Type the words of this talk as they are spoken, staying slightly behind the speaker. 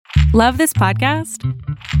Love this podcast?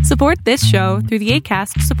 Support this show through the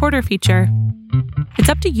Acast supporter feature. It's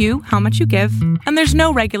up to you how much you give, and there's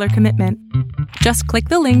no regular commitment. Just click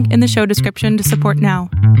the link in the show description to support now.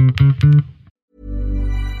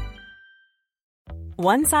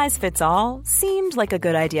 One size fits all seemed like a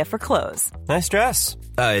good idea for clothes. Nice dress.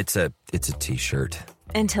 It's a t-shirt.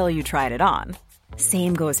 Until you tried it on.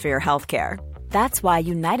 Same goes for your healthcare. That's why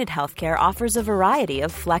United Healthcare offers a variety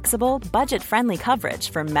of flexible, budget-friendly coverage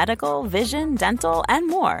for medical, vision, dental, and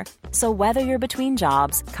more. So whether you're between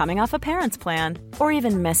jobs, coming off a parent's plan, or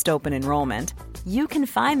even missed open enrollment, you can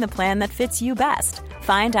find the plan that fits you best.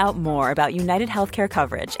 Find out more about United Healthcare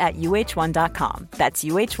coverage at uh1.com. That's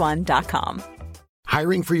uh1.com.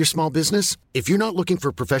 Hiring for your small business? If you're not looking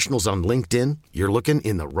for professionals on LinkedIn, you're looking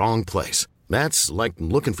in the wrong place. That's like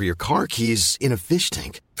looking for your car keys in a fish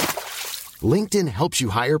tank. LinkedIn helps you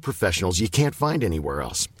hire professionals you can't find anywhere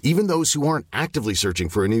else, even those who aren't actively searching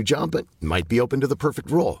for a new job but might be open to the perfect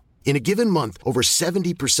role. In a given month, over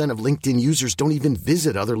 70% of LinkedIn users don't even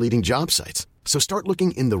visit other leading job sites. So start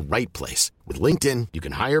looking in the right place. With LinkedIn, you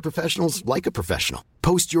can hire professionals like a professional.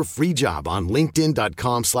 Post your free job on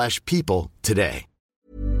linkedin.com/people today.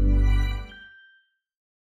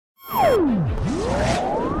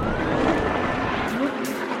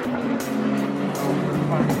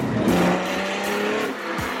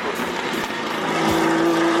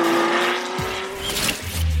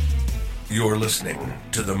 You're listening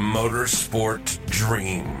to the Motorsport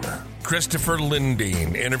Dream. Christopher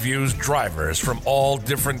Lindeen interviews drivers from all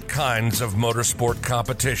different kinds of motorsport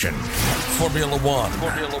competition. Formula One,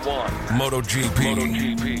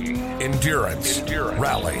 MotoGP, Endurance,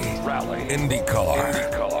 Rally, IndyCar,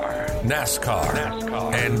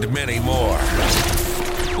 NASCAR, and many more.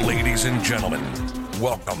 Ladies and gentlemen,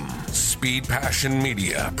 welcome. Speed Passion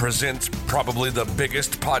Media presents probably the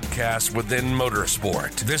biggest podcast within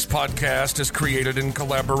motorsport. This podcast is created in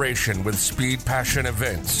collaboration with Speed Passion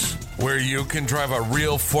Events, where you can drive a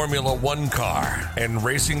real Formula One car and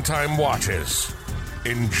racing time watches.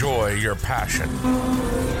 Enjoy your passion.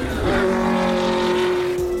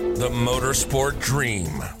 The Motorsport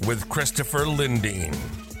Dream with Christopher Lindeen.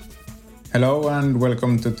 Hello and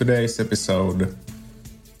welcome to today's episode.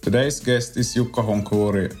 Today's guest is Jukka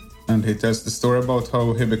Honkavuori, and he tells the story about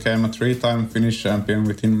how he became a 3-time Finnish champion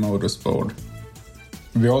within motorsport.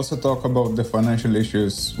 We also talk about the financial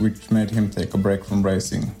issues which made him take a break from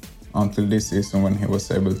racing, until this season when he was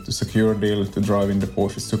able to secure a deal to drive in the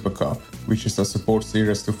Porsche Supercup, which is a support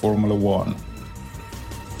series to Formula One.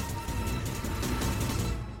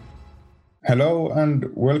 Hello and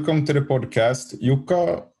welcome to the podcast,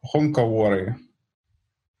 Jukka Honkavuori.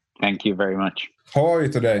 Thank you very much. How are you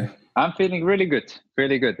today? I'm feeling really good,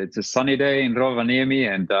 really good. It's a sunny day in Rovaniemi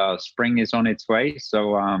and spring is on its way.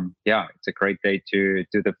 So it's a great day to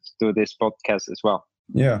do this podcast as well.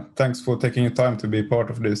 Yeah, thanks for taking your time to be part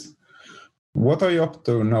of this. What are you up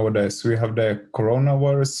to nowadays? We have the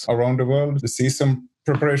coronavirus around the world. The season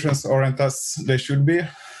preparations aren't as they should be.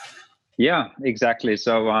 Yeah, exactly.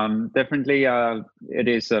 So definitely it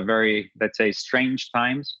is a very, let's say, strange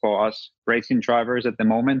times for us racing drivers at the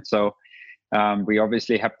moment. So we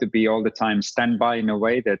obviously have to be all the time standby in a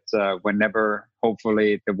way that whenever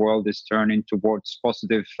hopefully the world is turning towards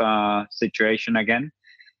positive situation again,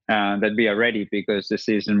 that we are ready, because the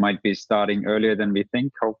season might be starting earlier than we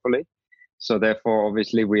think, hopefully. So therefore,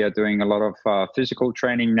 obviously, we are doing a lot of physical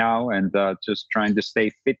training now and just trying to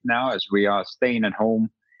stay fit now as we are staying at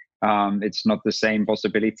home. It's not the same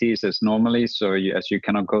possibilities as normally. So as you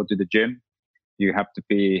cannot go to the gym, you have to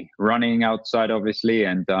be running outside, obviously.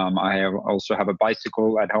 And I also have a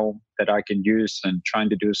bicycle at home that I can use and trying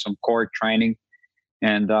to do some core training.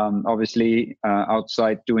 And obviously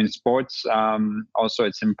outside doing sports, also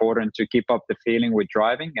it's important to keep up the feeling with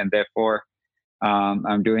driving. And therefore,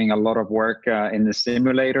 I'm doing a lot of work in the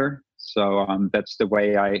simulator. So that's the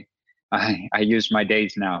way I use my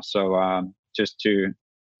days now. So just to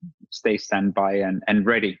stay standby and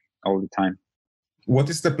ready all the time. What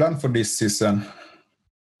is the plan for this season?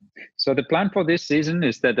 So the plan for this season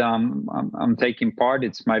is that I'm taking part.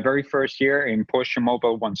 It's my very first year in Porsche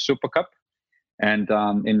Mobile One Supercup. And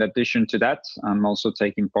in addition to that, I'm also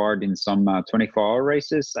taking part in some 24-hour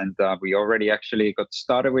races. And we already actually got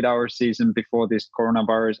started with our season before this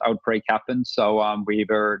coronavirus outbreak happened. So we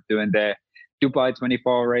were doing the Dubai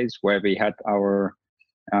 24-hour race where we had our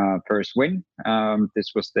first win.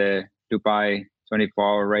 This was the Dubai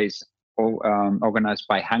 24-hour race organized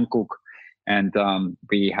by Hankook. And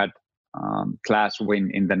we had class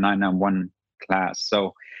win in the 991 class.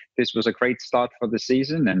 So this was a great start for the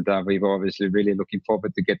season, and we were obviously really looking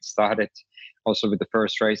forward to get started also with the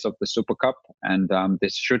first race of the Supercup. And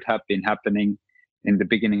this should have been happening in the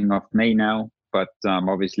beginning of May now, but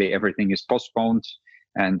obviously everything is postponed,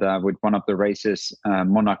 and with one of the races,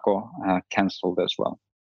 Monaco, cancelled as well.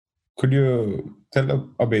 Could you tell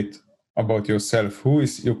a bit about yourself? Who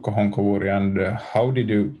is Jukka Honkavuori, and how did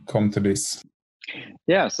you come to this?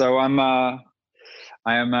 Yeah, so I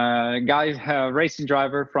am a guy, racing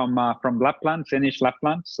driver from Lapland, Finnish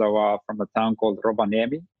Lapland, so from a town called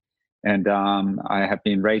Rovaniemi, and I have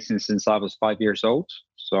been racing since I was 5 years old.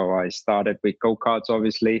 So I started with go-karts,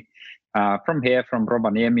 obviously, from here, from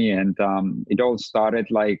Rovaniemi, and it all started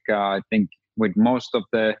I think with most of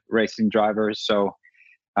the racing drivers. So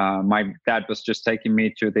my dad was just taking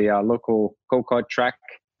me to the local go-kart track,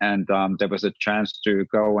 and there was a chance to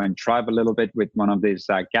go and drive a little bit with one of these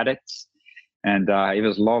cadets, and it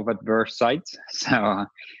was love at first sight.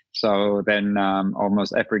 So then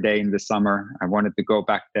almost every day in the summer, I wanted to go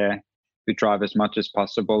back there to drive as much as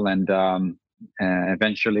possible, and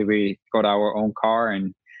eventually we got our own car,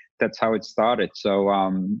 and that's how it started.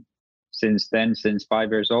 So since then, since 5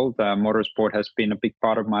 years old, motorsport has been a big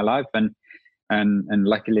part of my life, and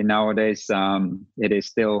luckily nowadays it is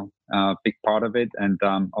still a big part of it, and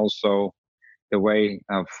also the way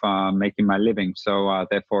of making my living. So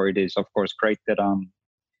therefore it is of course great that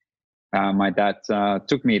my dad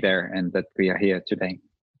took me there, and that we are here today.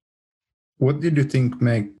 What did you think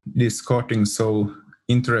made this karting so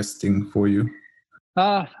interesting for you?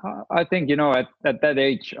 I think, at that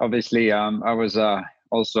age, obviously, I was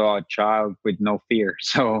also a child with no fear.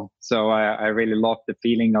 So I really loved the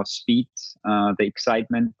feeling of speed, the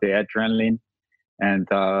excitement, the adrenaline, and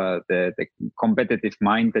the competitive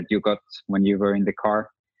mind that you got when you were in the car.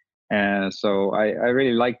 So I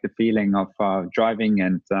really liked the feeling of driving,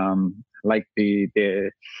 and like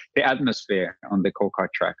the atmosphere on the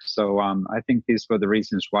go-kart track. So I think these were the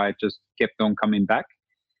reasons why I just kept on coming back.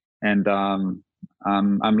 And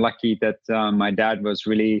I'm lucky that my dad was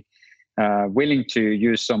really willing to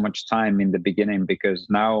use so much time in the beginning, because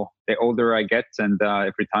now the older I get, and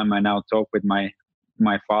every time I now talk with my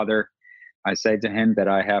father, I say to him that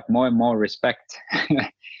I have more and more respect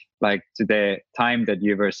like to the time that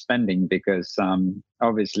you were spending, because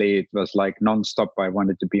obviously it was like nonstop. I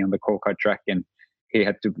wanted to be on the go-kart track, and he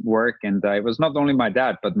had to work, and it was not only my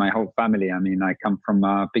dad but my whole family. I mean, I come from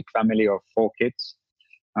a big family of 4 kids.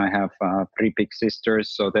 I have 3 big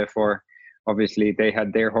sisters, so therefore obviously they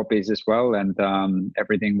had their hobbies as well, and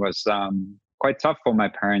everything was quite tough for my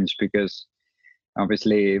parents, because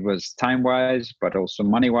obviously it was time-wise, but also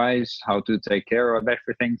money-wise, how to take care of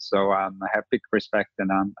everything. So I have big respect,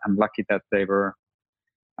 and I'm lucky that they were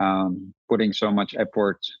putting so much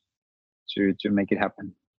effort to make it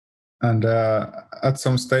happen. And at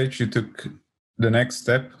some stage, you took the next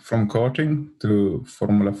step from karting to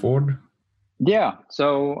Formula Ford. Yeah,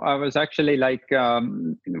 so I was actually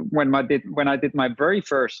when I did my very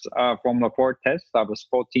first Formula Ford test, I was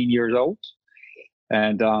 14 years old.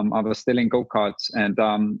 And I was still in go-karts, and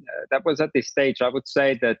that was at this stage. I would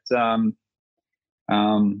say that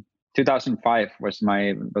 2005 was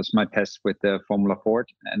my test with the Formula Ford,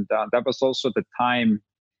 and that was also the time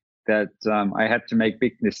that I had to make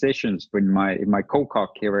big decisions in my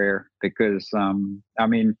go-kart career, because I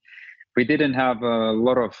mean, we didn't have a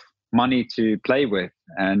lot of money to play with,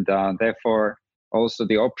 and therefore also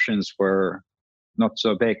the options were not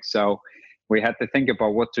so big. So we had to think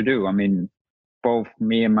about what to do. I mean, both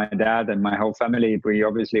me and my dad and my whole family, we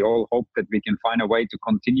obviously all hope that we can find a way to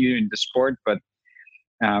continue in the sport, but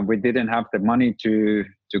we didn't have the money to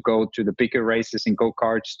go to the bigger races in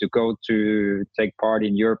go-karts, to go to take part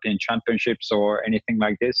in European championships or anything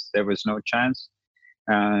like this. There was no chance.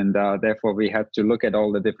 And therefore we had to look at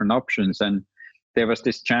all the different options. And there was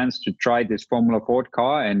this chance to try this Formula Ford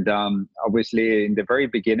car. And obviously in the very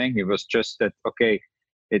beginning, it was just that, okay,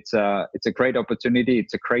 it's a great opportunity.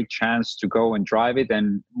 It's a great chance to go and drive it.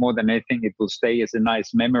 And more than anything, it will stay as a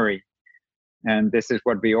nice memory. And this is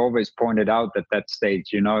what we always pointed out at that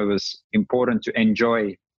stage. You know, it was important to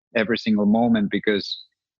enjoy every single moment, because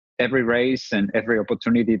every race and every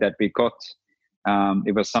opportunity that we got,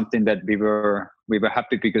 it was something that we were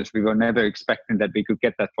happy, because we were never expecting that we could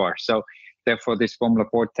get that far. So therefore, this Formula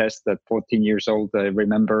Ford test at 14 years old, I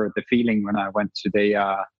remember the feeling when I went to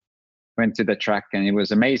the track, and it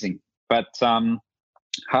was amazing. But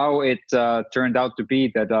how it turned out to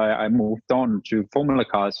be that I moved on to Formula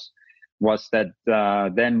cars was that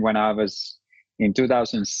then when I was in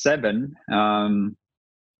 2007,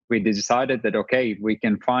 we decided that, okay, we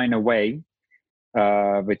can find a way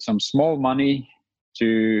with some small money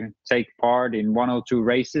to take part in 1 or 2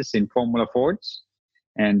 races in Formula Fords.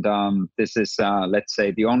 And this is, let's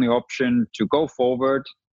say, the only option to go forward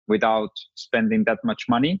without spending that much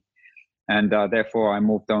money. And therefore, I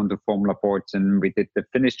moved on to Formula Fords, and we did the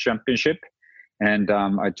Finnish Championship. And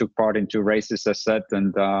I took part in 2 races, as said.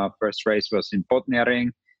 And first race was in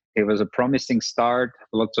Botniaring. It was a promising start,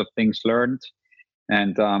 lots of things learned.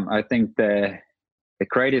 And I think the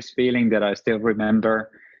greatest feeling that I still remember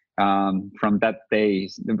from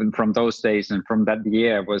those days and from that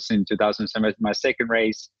year was in 2007, my second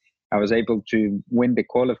race. I was able to win the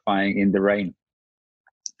qualifying in the rain.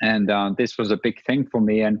 And this was a big thing for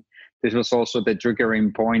me. And this was also the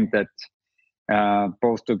triggering point that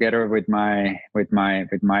both together with my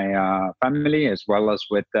family as well as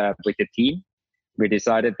with the team, we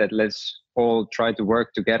decided that let's all try to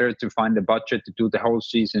work together to find the budget to do the whole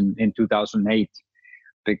season in 2008,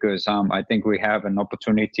 because I think we have an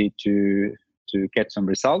opportunity to get some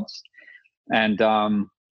results. And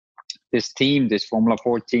this team, this Formula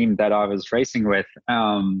Ford team that I was racing with,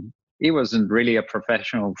 it wasn't really a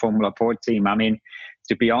professional Formula Ford team. I mean,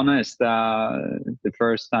 to be honest, the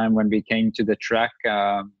first time when we came to the track,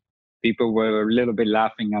 people were a little bit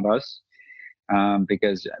laughing at us.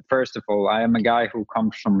 Because first of all, I am a guy who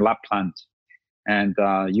comes from Lapland, and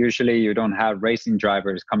usually you don't have racing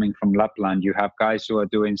drivers coming from Lapland. You have guys who are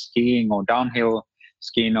doing skiing or downhill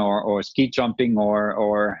skiing or ski jumping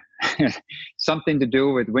or something to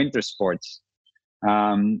do with winter sports.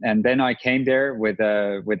 And then I came there with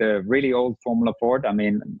a really old Formula Ford. I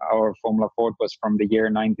mean, our Formula Ford was from the year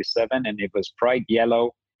 97, and it was bright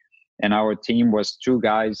yellow, and our team was 2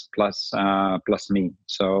 guys plus me.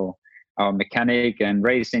 So our mechanic and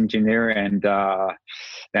race engineer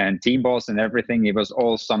and team boss and everything, it was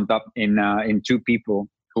all summed up in 2 people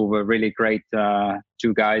who were really great,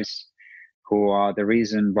 2 guys who are the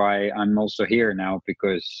reason why I'm also here now,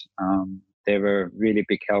 because they were really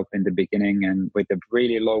big help in the beginning, and with a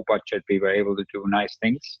really low budget we were able to do nice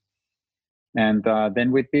things. And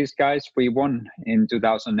then with these guys we won in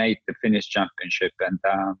 2008 the Finnish Championship, and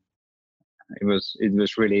it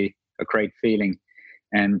was really a great feeling.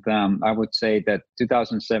 And I would say that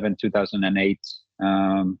 2007, 2008,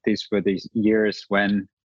 these were the years when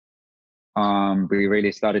we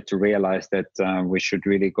really started to realize that we should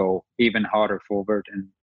really go even harder forward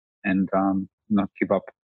and not give up.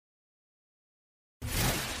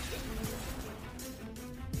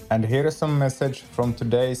 And here is some message from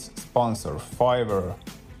today's sponsor, Fiverr.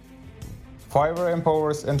 Fiverr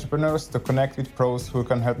empowers entrepreneurs to connect with pros who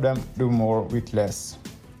can help them do more with less.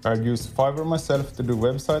 I use Fiverr myself to do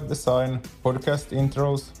website design, podcast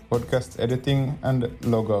intros, podcast editing, and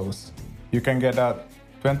logos. You can get a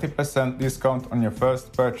 20% discount on your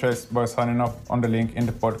first purchase by signing up on the link in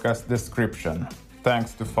the podcast description.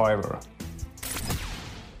 Thanks to Fiverr.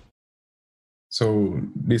 So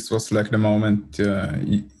this was like the moment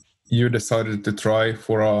you decided to try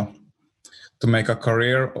to make a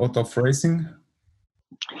career out of racing?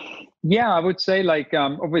 Yeah, I would say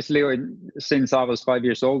obviously since I was 5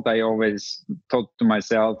 years old, I always thought to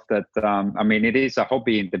myself that, I mean, it is a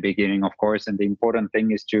hobby in the beginning, of course, and the important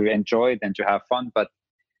thing is to enjoy it and to have fun. But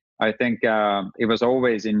I think it was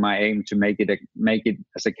always in my aim to make it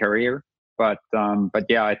as a career. But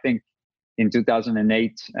yeah, I think in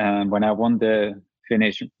 2008, when I won the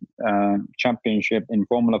Finnish championship in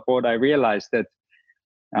Formula Ford, I realized that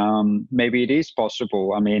maybe it is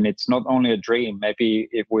possible. I mean, it's not only a dream. Maybe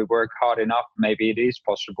if we work hard enough, maybe it is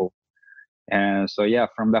possible. So yeah,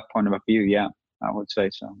 from that point of view, yeah, I would say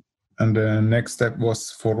so. And the next step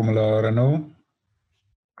was Formula Renault?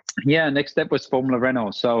 Yeah, next step was Formula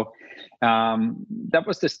Renault. So that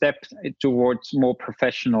was the step towards more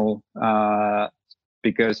professional,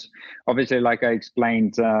 because obviously, like I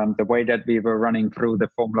explained, the way that we were running through the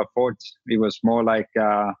Formula Ford, it was more like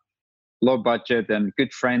low budget and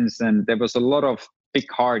good friends, and there was a lot of big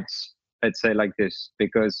hearts, let's say like this,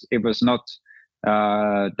 because it was not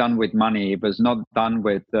done with money. It was not done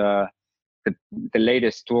with the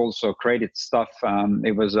latest tools or created stuff.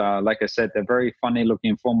 It was, like I said, a very funny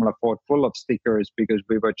looking Formula Ford full of stickers, because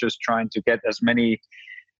we were just trying to get as many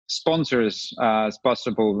sponsors as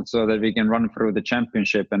possible so that we can run through the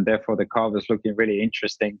championship, and therefore the car was looking really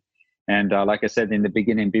interesting. And like I said, in the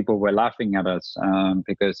beginning, people were laughing at us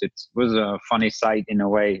because it was a funny sight in a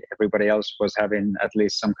way. Everybody else was having at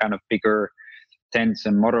least some kind of bigger tents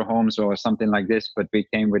and motorhomes or something like this, but we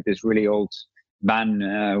came with this really old van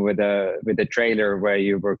with a trailer where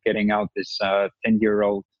you were getting out this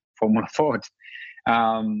 10-year-old Formula Ford.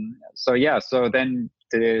 So then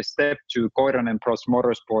the step to Koiranen Pros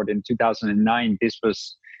Motorsport in 2009, this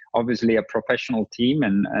was obviously a professional team,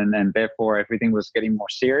 and therefore everything was getting more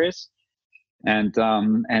serious. And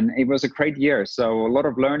it was a great year. So a lot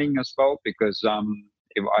of learning as well, because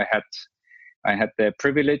I had the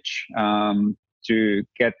privilege to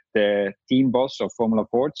get the team boss of Formula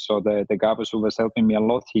Ford. So the guy who was helping me a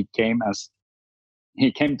lot, he came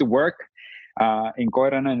to work in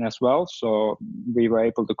Koiranen as well. So we were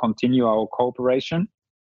able to continue our cooperation.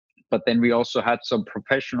 But then we also had some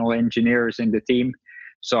professional engineers in the team.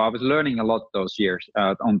 So I was learning a lot those years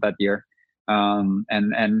on that year.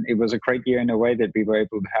 And it was a great year in a way that we were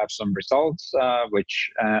able to have some results, which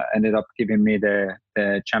ended up giving me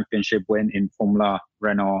the championship win in Formula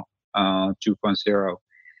Renault 2.0.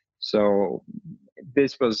 So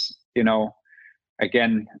this was,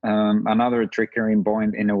 again, another triggering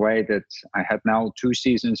point in a way that I had now 2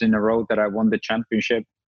 seasons in a row that I won the championship.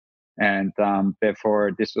 And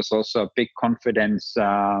therefore, this was also a big confidence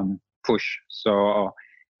push. So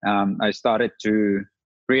I started to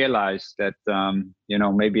realize that,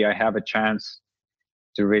 maybe I have a chance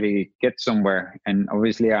to really get somewhere. And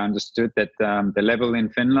obviously, I understood that the level in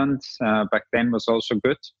Finland back then was also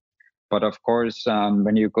good. But of course,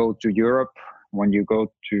 when you go to Europe, when you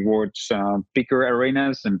go towards bigger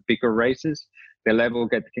arenas and bigger races, the level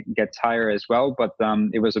gets higher as well. But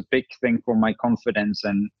it was a big thing for my confidence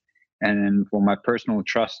and for my personal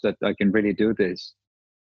trust that I can really do this.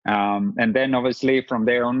 And then obviously from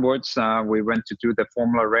there onwards, we went to do the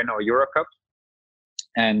Formula Renault Eurocup.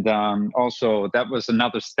 And also that was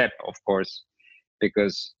another step, of course,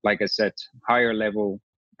 because like I said, higher level,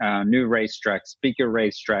 new racetracks, bigger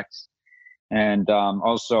racetracks. And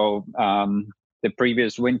also the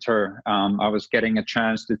previous winter, I was getting a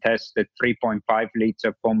chance to test the 3.5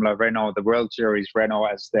 liter Formula Renault, the World Series Renault,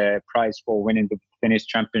 as the prize for winning the Finnish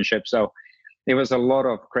championship. So it was a lot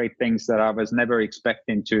of great things that I was never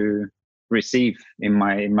expecting to receive in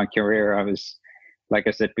my career. I was, like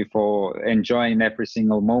I said before, enjoying every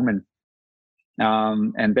single moment.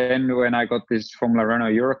 And then when I got this Formula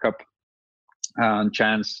Renault Eurocup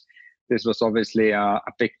chance, this was obviously a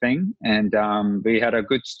big thing. And we had a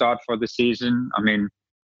good start for the season. I mean,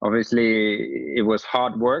 obviously it was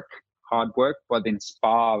hard work, but in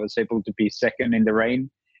Spa, I was able to be second in the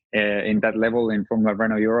rain in that level in Formula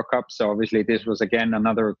Renault Eurocup. So obviously this was again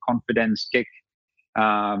another confidence kick.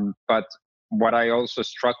 But what I also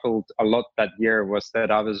struggled a lot that year was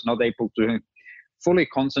that I was not able to fully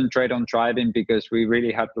concentrate on driving because we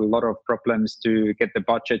really had a lot of problems to get the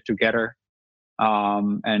budget together.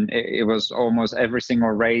 And it was almost every single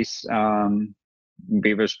race.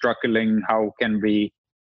 We were struggling. How can we,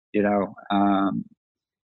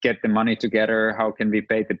 get the money together? How can we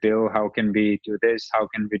pay the bill? How can we do this? How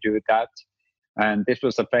can we do that? And this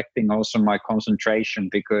was affecting also my concentration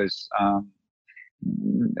because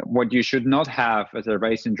what you should not have as a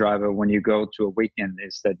racing driver when you go to a weekend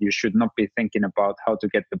is that you should not be thinking about how to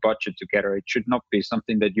get the budget together. It should not be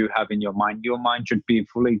something that you have in your mind. Your mind should be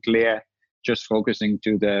fully clear, just focusing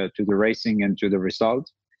to the racing and to the result.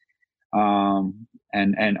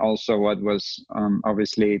 And also what was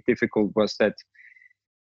obviously difficult was that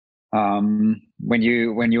when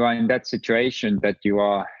you are in that situation that you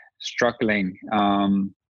are struggling,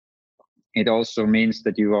 it also means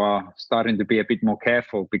that you are starting to be a bit more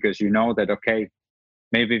careful because you know that, okay,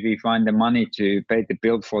 maybe we find the money to pay the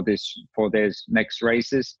bill for these next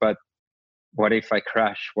races, but what if I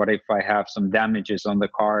crash? What if I have some damages on the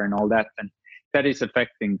car and all that? And that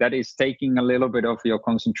is taking a little bit of your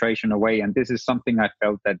concentration away. And this is something I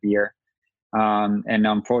felt that year. And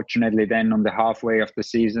unfortunately, then on the halfway of the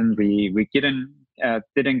season, we didn't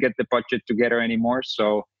get the budget together anymore.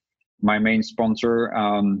 So my main sponsor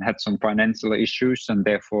had some financial issues, and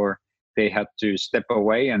therefore they had to step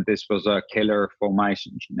away. And this was a killer for my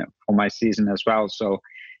season as well. So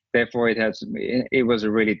therefore, it was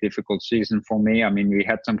a really difficult season for me. I mean, we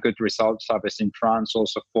had some good results. I was in France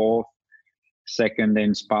also 4th, 2nd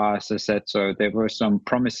in Spa, as I said. So there were some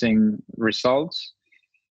promising results.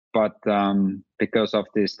 But because of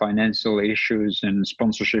these financial issues and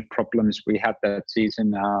sponsorship problems we had that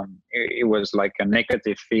season, it was like a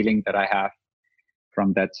negative feeling that I have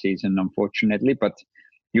from that season, unfortunately. But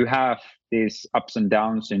you have these ups and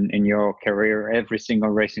downs in your career. Every single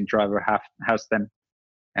racing driver has them.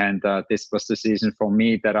 And this was the season for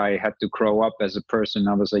me that I had to grow up as a person.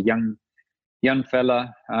 I was a young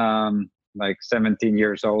fella, like 17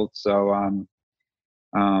 years old. So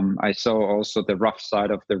I saw also the rough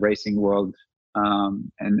side of the racing world,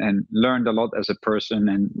 and learned a lot as a person,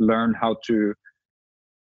 and learned how to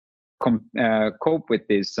cope with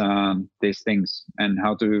these things and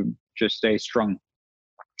how to just stay strong.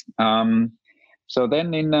 So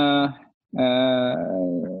then in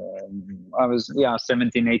I was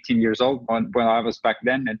 17, 18 years old when I was back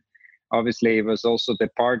then. And obviously it was also the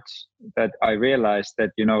part that I realized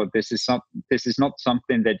that, this is not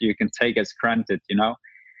something that you can take as granted.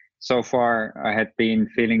 So far I had been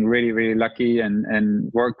feeling really, really lucky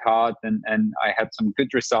and worked hard, and I had some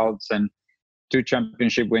good results and 2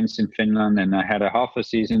 championship wins in Finland, and I had a half a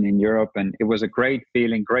season in Europe, and it was a great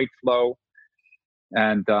feeling, great flow.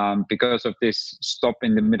 And because of this stop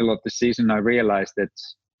in the middle of the season, I realized that,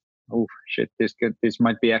 oh shit, this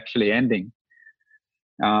might be actually ending.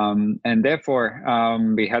 And therefore,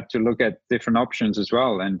 we had to look at different options as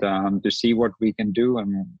well, and to see what we can do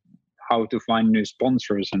and how to find new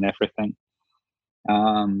sponsors and everything.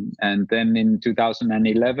 And then in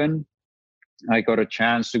 2011, I got a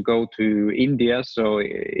chance to go to India. So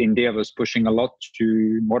India was pushing a lot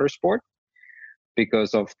to motorsport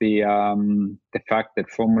because of the fact that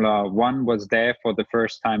Formula One was there for the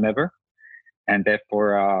first time ever. And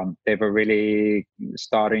therefore, they were really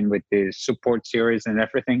starting with the support series and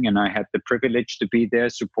everything. And I had the privilege to be there,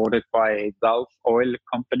 supported by a Gulf oil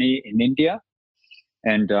company in India.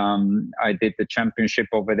 And I did the championship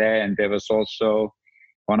over there. And there was also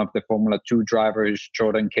one of the Formula 2 drivers,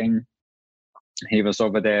 Jordan King. He was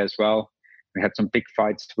over there as well. We had some big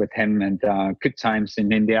fights with him and good times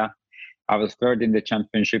in India. I was third in the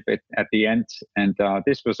championship at the end. And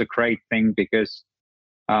this was a great thing because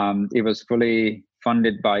it was fully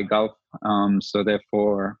funded by Gulf. So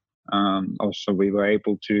therefore, also we were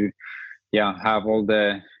able to have all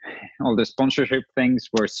the sponsorship things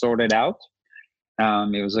were sorted out.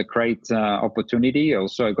 It was a great opportunity.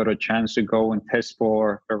 Also, I got a chance to go and test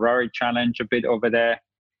for Ferrari Challenge a bit over there.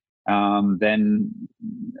 Then,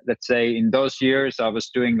 let's say in those years, I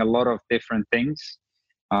was doing a lot of different things.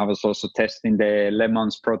 I was also testing the Le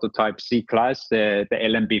Mans prototype C-Class, the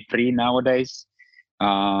LMP3 nowadays,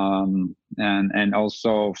 and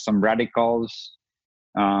also some radicals.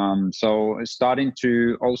 So starting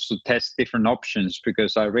to also test different options,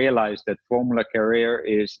 because I realized that Formula career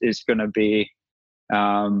is going to be,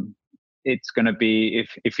 it's going to be,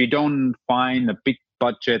 if you don't find a big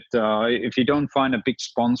budget, if you don't find a big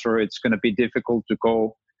sponsor, it's going to be difficult to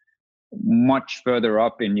go much further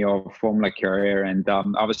up in your Formula career. And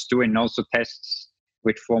I was doing also tests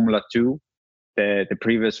with Formula 2. The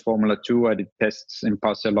previous Formula 2, I did tests in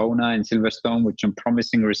Barcelona and Silverstone with some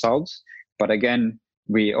promising results. But again,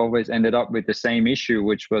 we always ended up with the same issue,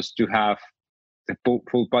 which was to have the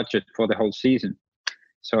full budget for the whole season.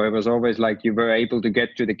 So it was always like you were able to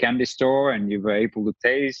get to the candy store and you were able to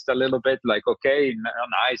taste a little bit, like, okay,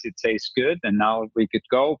 on ice it tastes good and now we could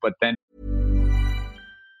go. But then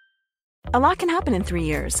A lot can happen in 3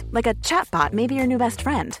 years, like a chatbot may be your new best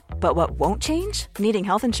friend. But what won't change? Needing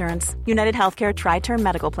health insurance. United Healthcare Tri-Term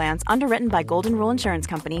Medical Plans, underwritten by Golden Rule Insurance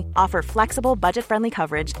Company, offer flexible, budget-friendly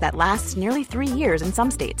coverage that lasts nearly 3 years in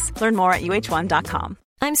some states. Learn more at uh1.com.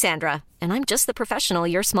 I'm Sandra, and I'm just the professional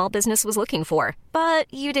your small business was looking for.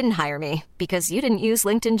 But you didn't hire me because you didn't use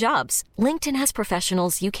LinkedIn Jobs. LinkedIn has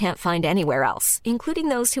professionals you can't find anywhere else, including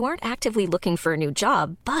those who aren't actively looking for a new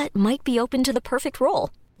job, but might be open to the perfect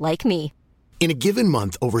role, like me. In a given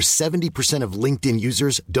month, over 70% of LinkedIn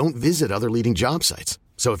users don't visit other leading job sites.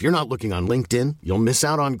 So if you're not looking on LinkedIn, you'll miss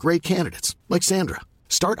out on great candidates like Sandra.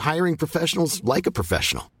 Start hiring professionals like a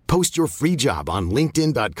professional. Post your free job on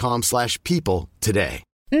linkedin.com/people today.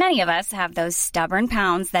 Many of us have those stubborn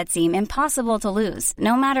pounds that seem impossible to lose,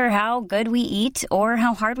 no matter how good we eat or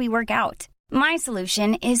how hard we work out. My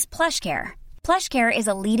solution is PlushCare. PlushCare is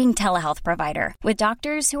a leading telehealth provider with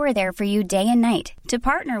doctors who are there for you day and night to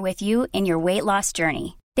partner with you in your weight loss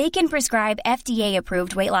journey. They can prescribe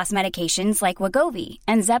FDA-approved weight loss medications like Wegovy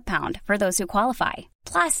and Zepbound for those who qualify.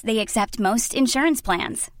 Plus, they accept most insurance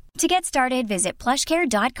plans. To get started, visit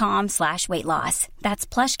plushcare.com/weightloss. That's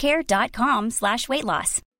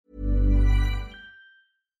plushcare.com/weightloss.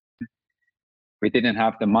 we didn't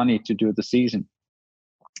have the money to do the season.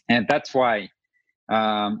 And that's why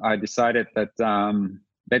I decided that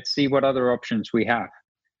let's see what other options we have.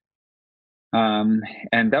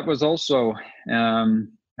 And that was also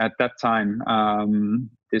at that time,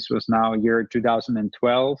 this was now year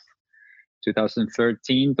 2012,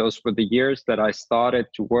 2013. Those were the years that I started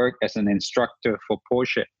to work as an instructor for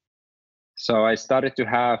Porsche. So I started to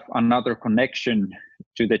have another connection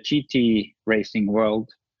to the GT racing world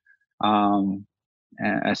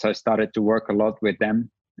as I started to work a lot with them.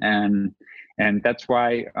 And that's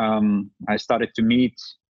why I started to meet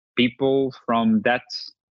people from that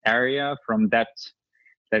area, from that,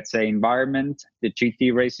 let's say, environment, the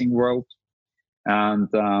GT racing world. And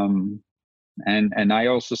I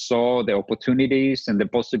also saw the opportunities and the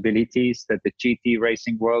possibilities that the GT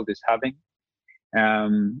racing world is having.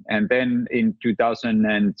 And then in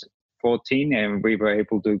 2014, we were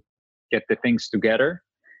able to get the things together.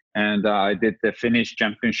 And I did the Finnish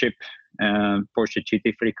championship, Porsche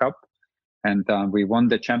GT3 Cup, and we won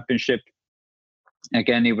the championship.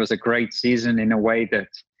 Again, it was a great season in a way that,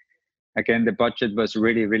 again, the budget was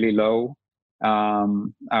really, really low.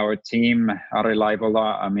 Our team, Ari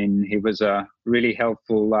Laivola, I mean, he was a really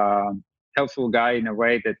helpful guy in a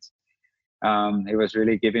way that he was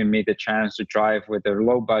really giving me the chance to drive with a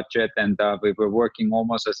low budget, and we were working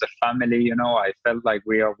almost as a family. You know, I felt like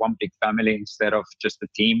we are one big family instead of just a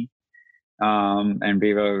team. And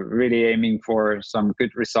we were really aiming for some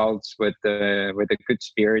good results with a good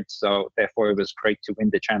spirit. So therefore, it was great to win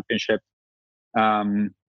the championship.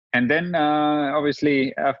 And then,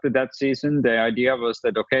 obviously, after that season, the idea was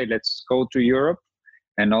that, okay, let's go to Europe.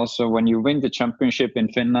 And also, when you win the championship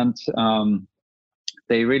in Finland,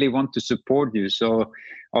 they really want to support you. So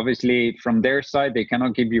obviously, from their side, they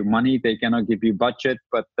cannot give you money, they cannot give you budget,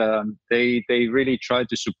 but they really try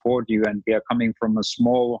to support you. And we are coming from a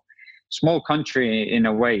small country in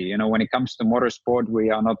a way. You know, when it comes to motorsport, we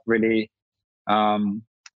are not really,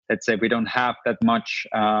 let's say, we don't have that much.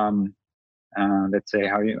 Let's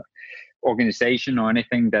say organization or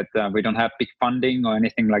anything that we don't have big funding or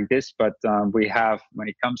anything like this, but we have, when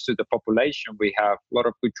it comes to the population, we have a lot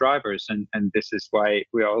of good drivers, and this is why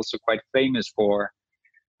we are also quite famous for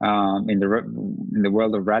in the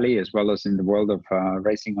world of rally as well as in the world of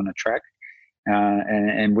racing on a track,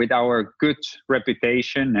 and with our good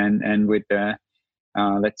reputation and with the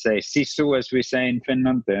let's say sisu, as we say in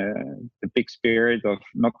Finland, the big spirit of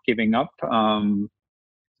not giving up.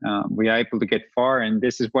 We are able to get far, and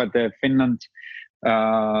this is what the Finland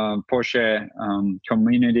Porsche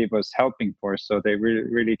community was helping for. So they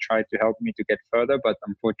really tried to help me to get further, but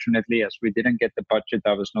unfortunately, as we didn't get the budget,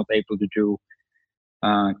 I was not able to do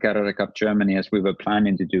Carrera Cup Germany as we were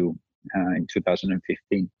planning to do in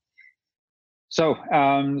 2015. So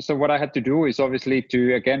what I had to do is obviously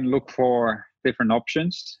to again look for different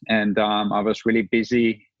options, and I was really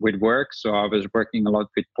busy with work, so I was working a lot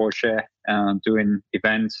with Porsche, doing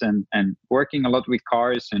events and working a lot with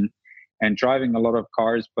cars and driving a lot of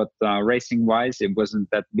cars, but racing wise it wasn't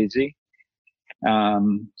that busy.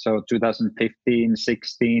 So 2015,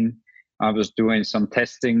 16, I was doing some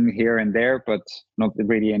testing here and there, but not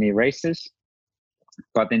really any races.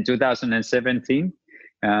 But in 2017,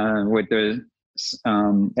 with the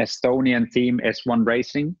Estonian team S1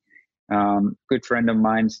 Racing, good friend of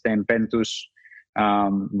mine, Sten Pentus,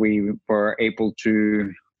 we were able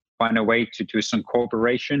to find a way to do some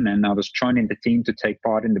cooperation, and I was joining the team to take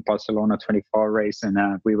part in the Barcelona 24 race, and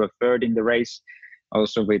we were third in the race.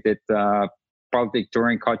 Also, we did Baltic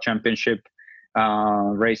Touring Car Championship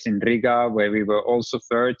race in Riga, where we were also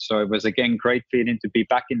third. So it was again great feeling to be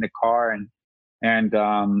back in the car and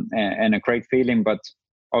a great feeling. But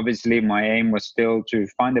obviously, my aim was still to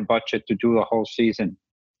find a budget to do the whole season.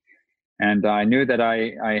 And I knew that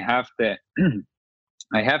I have the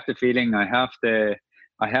I have the feeling, I have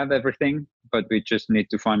everything, but we just need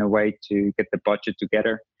to find a way to get the budget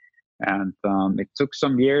together. And it took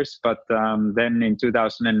some years, but then in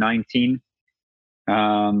 2019,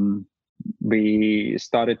 we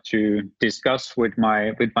started to discuss with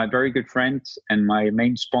my very good friend and my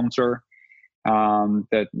main sponsor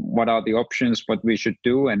that what are the options, what we should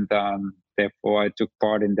do, and therefore I took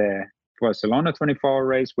part in the Barcelona 24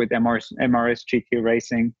 race with MRS GT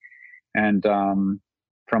Racing, and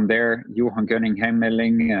from there, Johan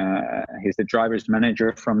Göning-Hemmeling, he's the driver's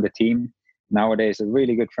manager from the team. Nowadays, a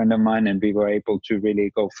really good friend of mine, and we were able to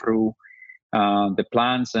really go through the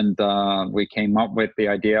plans, and we came up with the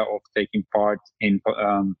idea of taking part in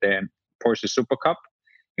the Porsche Supercup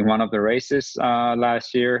in one of the races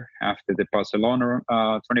last year after the Barcelona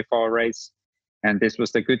 24 race. And this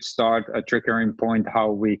was the good start, a triggering point, how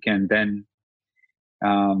we can then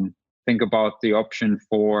think about the option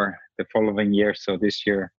for the following year. So this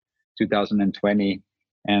year, 2020,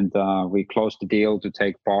 and we closed the deal to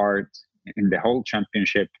take part in the whole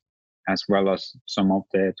championship as well as some of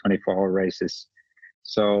the 24-hour races.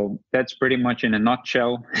 So that's pretty much in a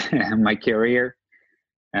nutshell my career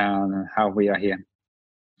and how we are here.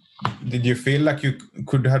 Did you feel like you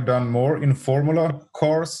could have done more in Formula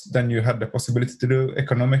cars than you had the possibility to do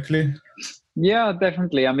economically? Yeah,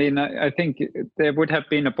 definitely. I mean, I think there would have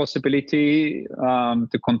been a possibility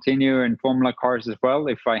to continue in Formula cars as well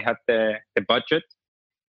if I had the budget.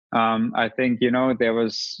 I think, you know, I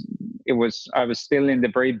was still in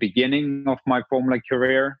the very beginning of my Formula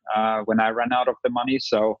career when I ran out of the money.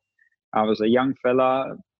 So I was a young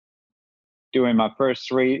fella doing my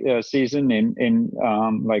first season in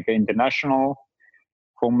like an international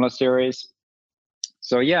Formula series.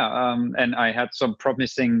 So and I had some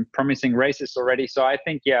promising races already. So I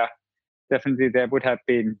think, definitely there would have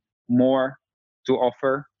been more to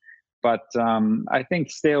offer. But I think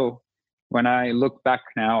still, when I look back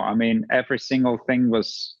now, I mean, every single thing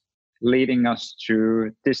was leading us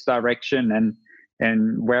to this direction,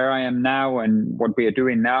 and where I am now and what we are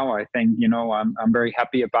doing now, I think, I'm very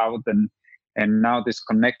happy about, and now this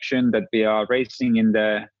connection that we are racing in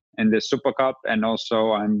the Supercup, and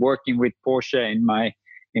also I'm working with Porsche in my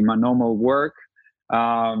normal work.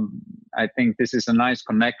 I think this is a nice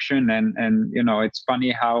connection, and it's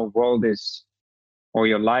funny how world is, or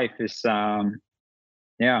your life is,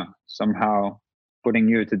 somehow putting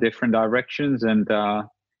you to different directions, and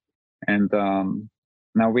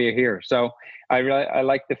now we're here. So I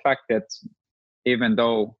like the fact that even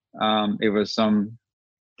though it was some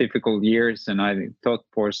difficult years, and I thought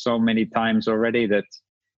for so many times already that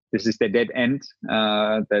this is the dead end,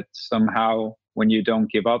 that somehow when you don't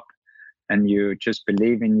give up and you just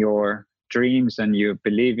believe in your dreams and you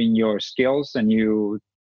believe in your skills and you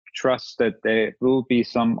trust that there will be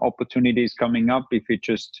some opportunities coming up if you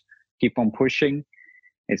just keep on pushing,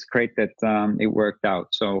 it's great that it worked out.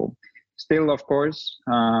 So still, of course,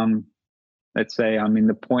 let's say I'm in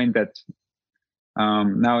the point that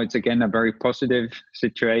now it's again a very positive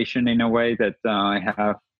situation in a way that I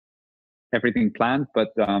have everything planned, but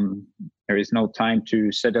there is no time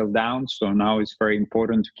to settle down. So now it's very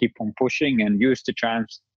important to keep on pushing and use the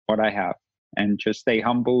chance what I have, and just stay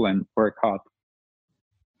humble and work hard.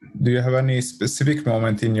 Do you have any specific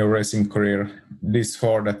moment in your racing career this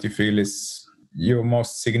far that you feel is your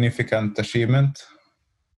most significant achievement?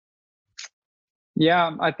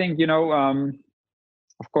 Yeah, I think,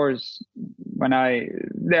 of course,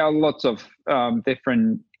 there are lots of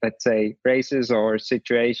different, let's say, races or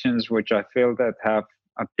situations which I feel that have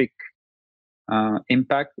a big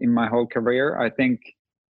impact in my whole career. I think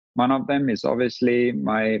one of them is obviously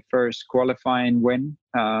my first qualifying win,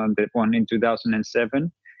 that one in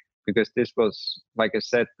 2007, because this was, like I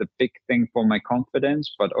said, the big thing for my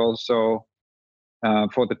confidence, but also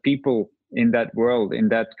for the people in that world, in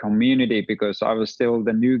that community, because I was still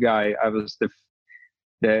the new guy. I was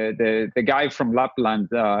the guy from Lapland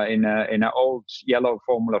in an old yellow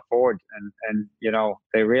Formula Ford, and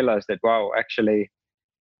they realized that, wow, actually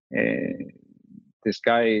this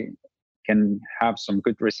guy can have some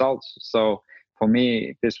good results. So for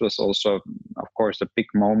me, this was also, of course, a big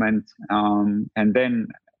moment. And then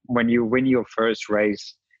when you win your first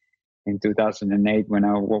race in 2008, when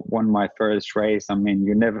I won my first race, I mean,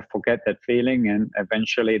 you never forget that feeling. And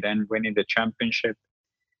eventually then winning the championship,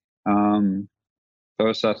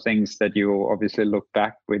 those are things that you obviously look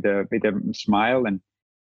back with a smile, and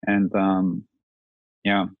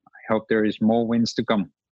I hope there is more wins to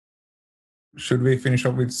come. Should we finish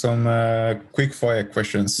up with some quick fire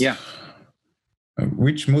questions? Yeah.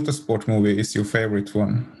 Which motorsport movie is your favorite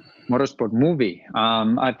one? Motorsport movie.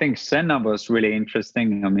 I think Senna was really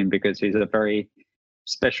interesting. I mean, because he's a very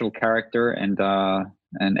special character,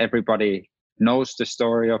 and everybody knows the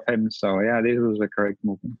story of him. So yeah, this was a correct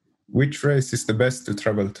movie. Which race is the best to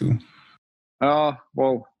travel to?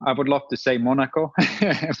 Well, I would love to say Monaco.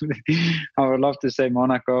 I would love to say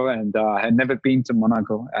Monaco, and I had never been to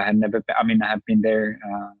Monaco. I have been there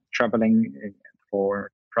traveling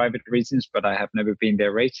for private reasons, but I have never been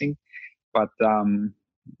there racing. But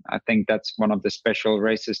I think that's one of the special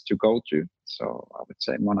races to go to. So I would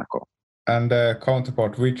say Monaco. And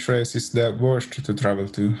counterpart, which race is the worst to travel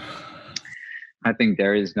to? I think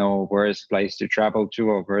there is no worse place to travel to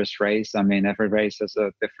or worse race. I mean, every race has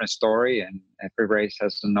a different story, and every race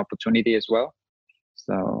has an opportunity as well.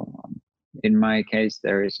 So in my case,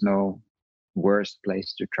 there is no worst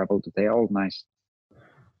place to travel to. They're all nice.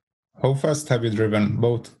 How fast have you driven,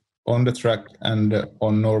 both on the track and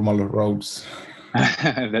on normal roads?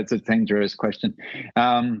 That's a dangerous question.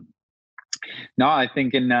 No, I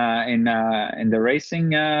think in the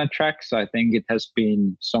racing tracks, I think it has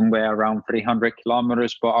been somewhere around 300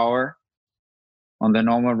 kilometers per hour. On the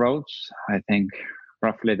normal roads, I think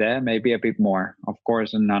roughly there, maybe a bit more. Of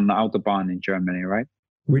course, on an autobahn in Germany, right?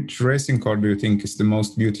 Which racing car do you think is the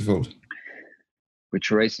most beautiful? Which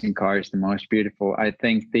racing car is the most beautiful? I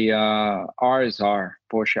think the RSR,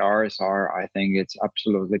 Porsche RSR. I think it's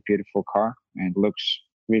absolutely beautiful car, and it looks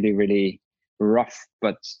really, really rough,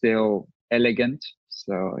 but still elegant.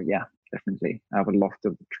 So yeah, definitely. I would love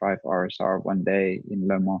to drive RSR one day in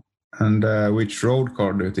Le Mans. And which road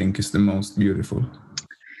car do you think is the most beautiful?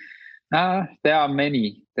 There are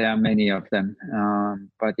many. There are many of them.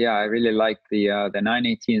 But yeah, I really like the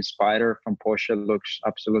 918 Spider from Porsche. Looks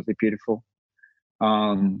absolutely beautiful.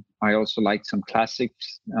 I also like some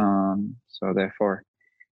classics. So therefore,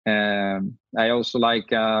 I also like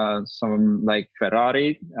some like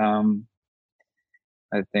Ferrari.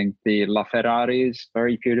 I think the LaFerrari is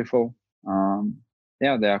very beautiful.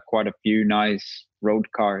 There are quite a few nice road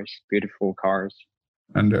cars, beautiful cars.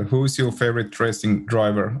 And who's your favorite racing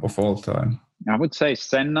driver of all time? I would say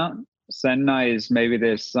Senna. Senna is maybe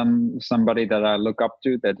there's somebody that I look up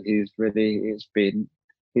to, that he's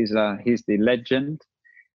the legend.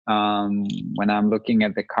 When I'm looking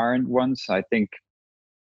at the current ones, I think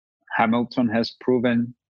Hamilton has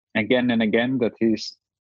proven again and again that he's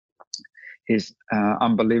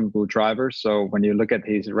unbelievable driver. So when you look at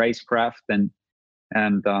his racecraft and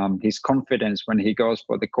his confidence when he goes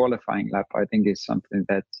for the qualifying lap, I think is something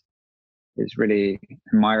that is really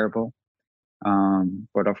admirable.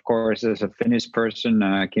 But of course, as a Finnish person,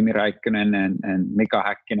 Kimi Räikkönen and Mika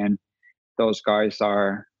Häkkinen, those guys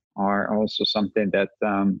are also something that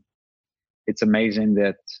it's amazing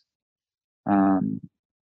that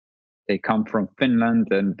they come from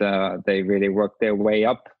Finland and they really worked their way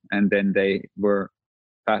up, and then they were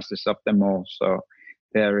fastest of them all. So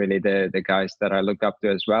they're really the guys that I look up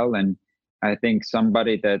to as well. And I think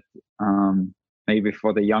somebody that maybe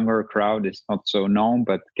for the younger crowd is not so known,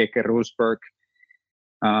 but Keke Rosberg.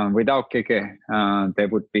 Without Keke, there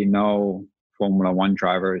would be no Formula One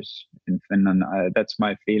drivers in Finland. That's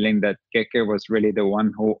my feeling, that Keke was really the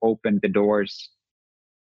one who opened the doors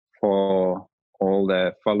for all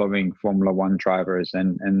the following Formula One drivers.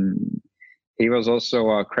 And he was also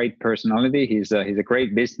a great personality. He's a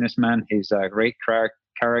great businessman. He's a great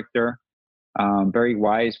character, very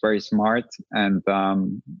wise, very smart. And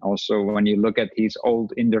also when you look at his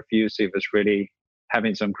old interviews, he was really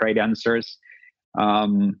having some great answers.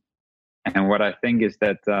 And what I think is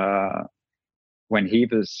that when he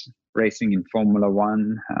was racing in Formula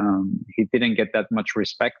One, he didn't get that much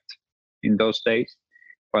respect in those days,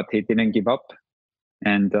 but he didn't give up.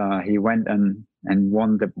 And he went and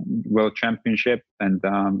won the World Championship, and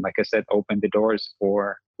like I said, opened the doors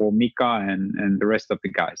for Mika and the rest of the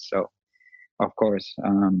guys. So, of course,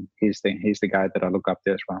 he's the guy that I look up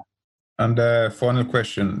to as well. And final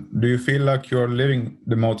question: do you feel like you're living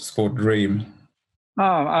the motorsport dream?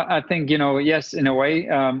 I think, yes, in a way,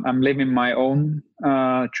 I'm living my own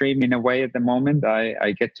dream in a way at the moment.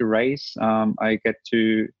 I get to race. I get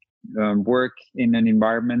to work in an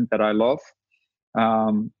environment that I love.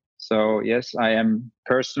 So yes, I am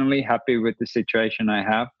personally happy with the situation I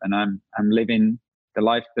have, and I'm living the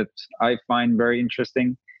life that I find very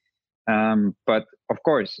interesting. But of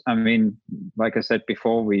course, I mean, like I said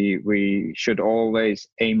before, we should always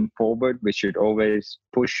aim forward. We should always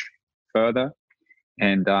push further.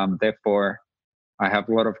 And therefore, I have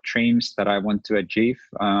a lot of dreams that I want to achieve.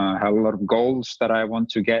 I have a lot of goals that I want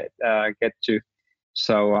to get to.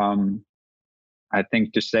 So I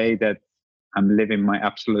think to say that I'm living my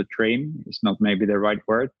absolute dream is not maybe the right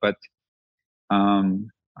word, but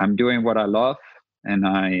I'm doing what I love, and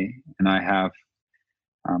I have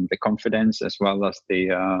the confidence as well as the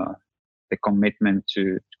commitment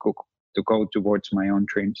to go towards my own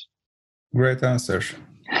dreams. Great answers.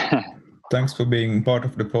 Thanks for being part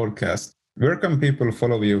of the podcast. Where can people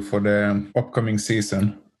follow you for the upcoming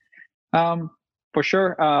season? For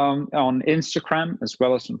sure, on Instagram as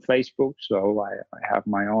well as on Facebook. So I have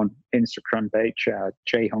my own Instagram page,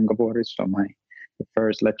 Honkavuori, so the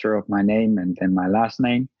first letter of my name and then my last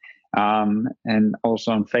name. And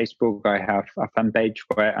also on Facebook, I have a fan page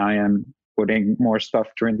where I am putting more stuff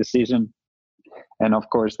during the season. And of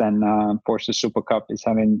course, then Porsche Supercup is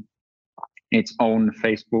having its own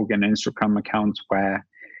Facebook and Instagram accounts where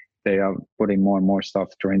they are putting more and more stuff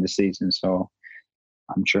during the season. So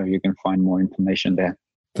I'm sure you can find more information there.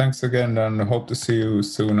 Thanks again, and hope to see you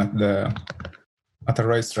soon at the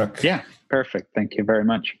racetrack. Yeah, perfect. Thank you very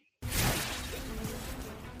much.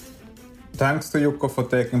 Thanks to Jukka for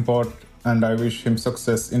taking part, and I wish him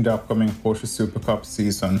success in the upcoming Porsche Supercup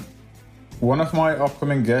season. One of my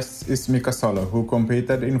upcoming guests is Mika Salo, who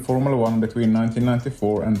competed in Formula One between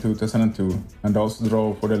 1994 and 2002, and also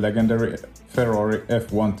drove for the legendary Ferrari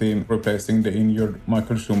F1 team, replacing the injured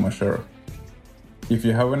Michael Schumacher. If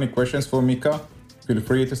you have any questions for Mika, feel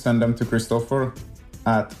free to send them to Christopher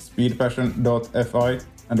at speedpassion.fi,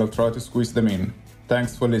 and I'll try to squeeze them in.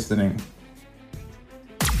 Thanks for listening.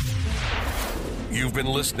 You've been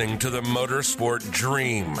listening to the Motorsport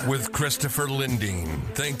Dream with Christopher Lindeen.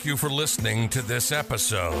 Thank you for listening to this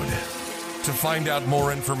episode. To find out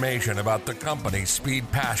more information about the company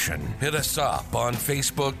Speed Passion, hit us up on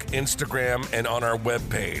Facebook, Instagram, and on our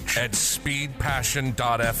webpage at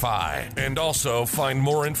speedpassion.fi. And also find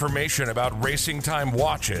more information about Racing Time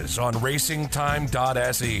watches on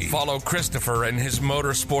racingtime.se. Follow Christopher and his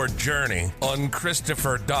motorsport journey on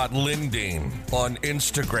christopher.lindeen on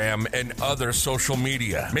Instagram and other social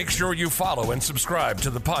media. Make sure you follow and subscribe to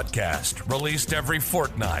the podcast, released every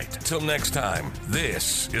fortnight. Till next time,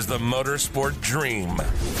 this is the Motorsport Dream,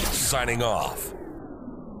 signing off.